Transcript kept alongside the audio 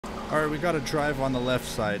Alright, we gotta drive on the left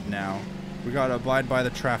side now. We gotta abide by the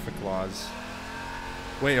traffic laws.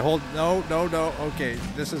 Wait, hold, no. Okay,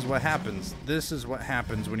 this is what happens. This is what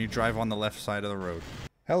happens when you drive on the left side of the road.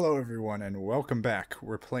 Hello everyone and welcome back.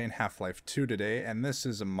 We're playing Half-Life 2 today, and this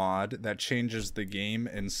is a mod that changes the game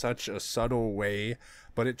in such a subtle way,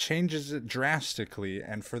 but it changes it drastically,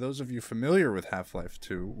 and for those of you familiar with Half-Life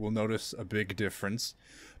 2, will notice a big difference.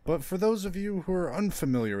 But for those of you who are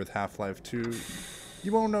unfamiliar with Half-Life 2,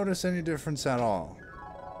 you won't notice any difference at all.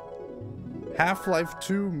 Half-Life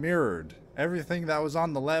 2 mirrored. Everything that was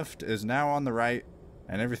on the left is now on the right,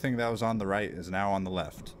 and everything that was on the right is now on the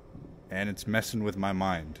left. And it's messing with my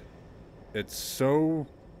mind. It's so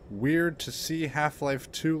weird to see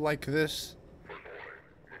Half-Life 2 like this.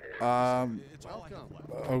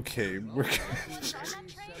 Okay,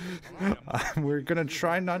 we're gonna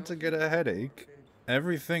try not to get a headache.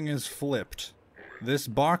 Everything is flipped. This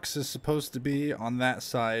box is supposed to be on that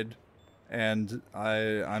side, and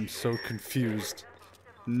I'm so confused.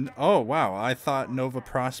 Oh wow, I thought Nova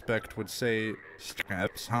Prospekt would say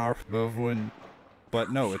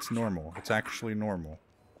but no, it's normal. It's actually normal.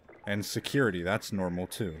 And security, that's normal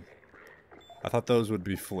too. I thought those would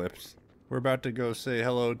be flipped. We're about to go say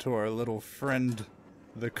hello to our little friend,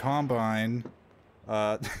 the Combine.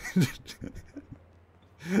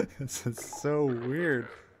 This is so weird.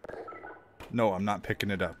 No, I'm not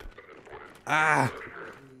picking it up. Ah!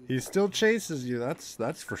 He still chases you,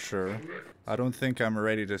 that's for sure. I don't think I'm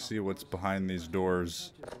ready to see what's behind these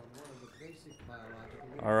doors.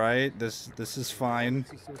 Alright, this is fine.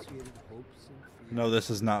 No,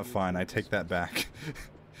 this is not fine. I take that back.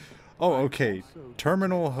 Oh, okay.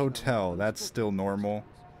 Terminal Hotel. That's still normal.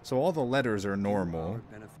 So all the letters are normal.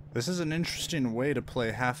 This is an interesting way to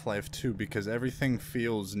play Half-Life 2 because everything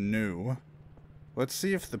feels new. Let's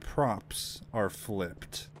see if the props are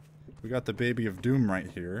flipped. We got the Baby of Doom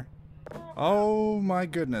right here. Oh my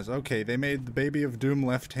goodness. Okay, they made the Baby of Doom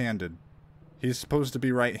left-handed. He's supposed to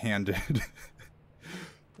be right-handed.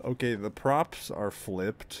 Okay, the props are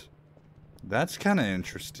flipped. That's kind of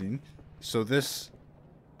interesting. So this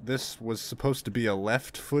was supposed to be a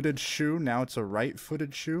left-footed shoe, now it's a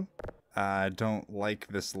right-footed shoe? I don't like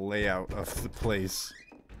this layout of the place.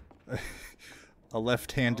 A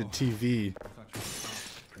left-handed TV.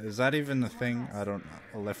 Is that even a thing? I don't know.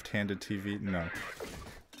 A left-handed TV? No.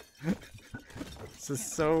 This is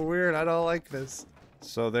so weird, I don't like this.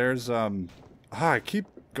 So there's, I keep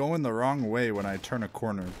going the wrong way when I turn a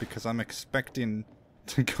corner because I'm expecting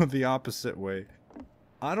to go the opposite way.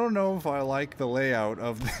 I don't know if I like the layout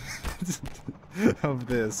of this. Of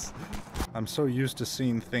this. I'm so used to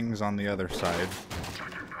seeing things on the other side.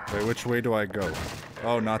 Wait, which way do I go?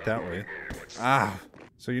 Oh, not that way. Ah!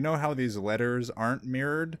 So you know how these letters aren't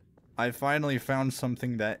mirrored? I finally found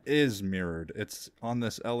something that is mirrored. It's on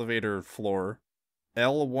this elevator floor.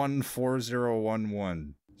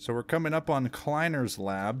 L14011. So we're coming up on Kleiner's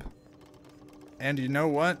lab. And you know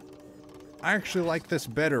what? I actually like this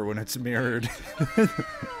better when it's mirrored.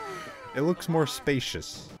 It looks more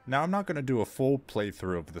spacious. Now I'm not going to do a full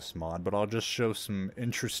playthrough of this mod, but I'll just show some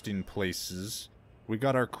interesting places. We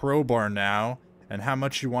got our crowbar now, and how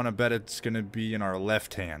much you want to bet it's going to be in our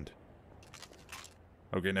left hand?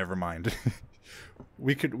 Okay, never mind.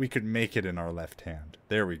 we could make it in our left hand.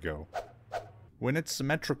 There we go. When it's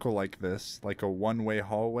symmetrical like this, like a one-way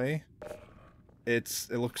hallway, it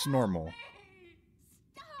looks normal.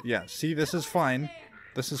 Yeah, see, this is fine.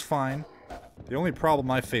 This is fine. The only problem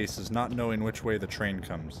I face is not knowing which way the train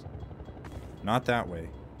comes. Not that way.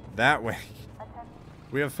 That way.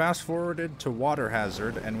 We have fast-forwarded to Water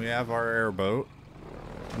Hazard, and we have our airboat.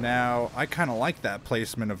 Now, I kind of like that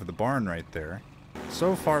placement of the barn right there.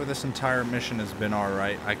 So far, this entire mission has been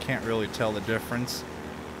alright. I can't really tell the difference.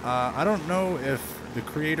 I don't know if the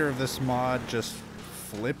creator of this mod just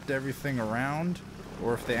flipped everything around,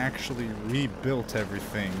 or if they actually rebuilt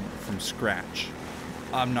everything from scratch.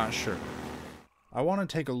 I'm not sure. I want to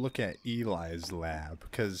take a look at Eli's lab,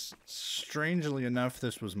 because strangely enough,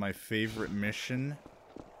 this was my favorite mission.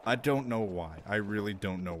 I don't know why. I really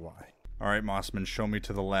don't know why. Alright, Mossman, show me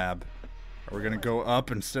to the lab. Are we gonna go up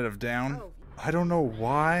instead of down? I don't know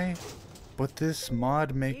why, but this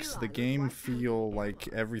mod makes the game feel like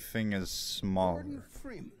everything is smaller.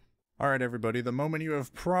 Alright everybody, the moment you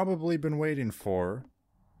have probably been waiting for.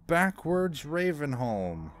 Backwards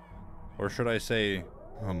Ravenholm. Or should I say,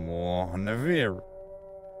 Amor.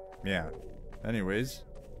 Yeah. Anyways,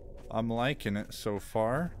 I'm liking it so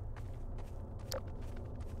far.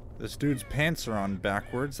 This dude's pants are on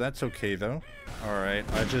backwards, that's okay though. Alright,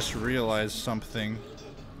 I just realized something.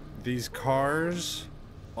 These cars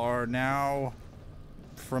are now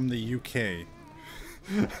from the UK.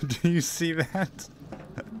 Do you see that?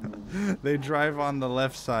 They drive on the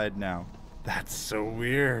left side now. That's so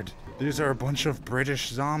weird. These are a bunch of British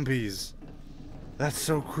zombies. That's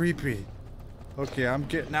so creepy. Okay, I'm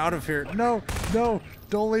getting out of here. No, no,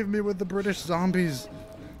 don't leave me with the British zombies.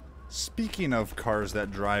 Speaking of cars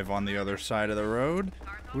that drive on the other side of the road,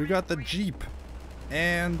 we got the Jeep.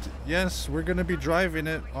 And yes, we're gonna be driving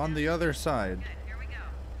it on the other side.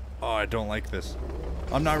 Oh, I don't like this.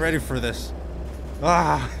 I'm not ready for this.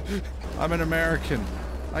 Ah, I'm an American.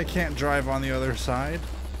 I can't drive on the other side.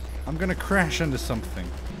 I'm gonna crash into something.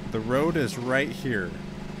 The road is right here.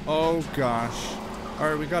 Oh gosh.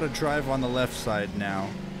 Alright, we gotta drive on the left side now.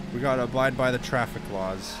 We gotta abide by the traffic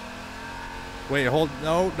laws. Wait, hold,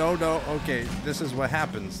 no. Okay, this is what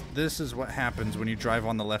happens. This is what happens when you drive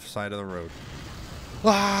on the left side of the road.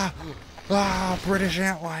 Ah! Ah, British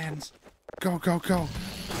antlions. Go, go, go.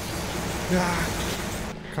 Ah.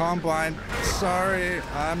 Combine, sorry,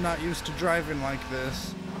 I'm not used to driving like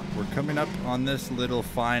this. We're coming up on this little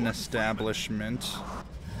fine establishment.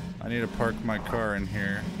 I need to park my car in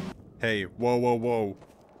here. Hey, whoa, whoa, whoa.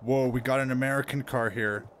 Whoa, we got an American car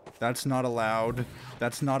here. That's not allowed.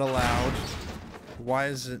 That's not allowed. Why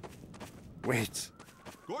is it... Wait.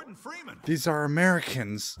 Gordon Freeman. These are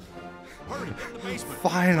Americans. Hurry, get in the basement.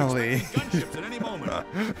 Finally. Gunships at any moment.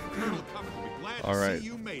 Colonel Cummings will be glad All to right. see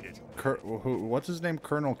you made it. What's his name?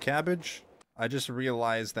 Colonel Cabbage? I just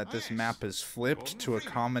realized that this map is flipped to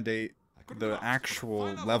accommodate the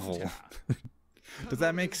actual level. Does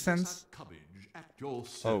that make sense?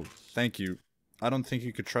 Oh, thank you. I don't think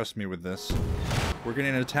you could trust me with this. We're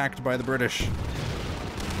getting attacked by the British.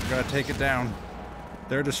 We gotta take it down.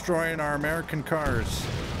 They're destroying our American cars.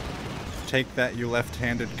 Take that, you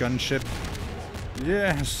left-handed gunship.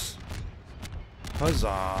 Yes!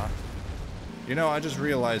 Huzzah! You know, I just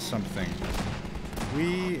realized something.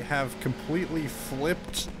 We have completely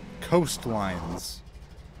flipped coastlines.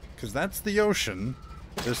 Because that's the ocean.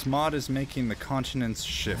 This mod is making the continents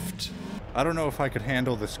shift. I don't know if I could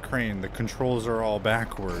handle this crane. The controls are all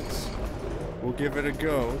backwards. We'll give it a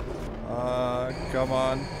go. Come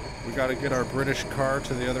on. We gotta get our British car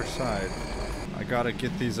to the other side. I gotta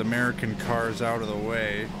get these American cars out of the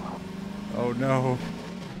way. Oh no.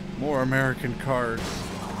 More American cars.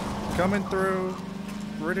 Coming through.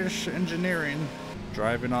 British engineering.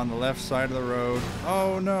 Driving on the left side of the road.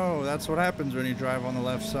 Oh no, that's what happens when you drive on the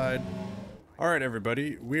left side. Alright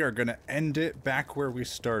everybody, we are gonna end it back where we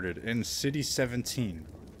started, in City 17.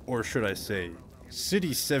 Or should I say,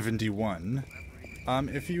 City 71.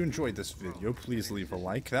 If you enjoyed this video, please leave a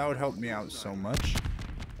like, that would help me out so much.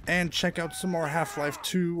 And check out some more Half-Life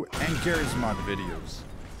 2 and Garry's Mod videos.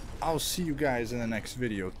 I'll see you guys in the next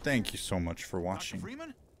video. Thank you so much for watching.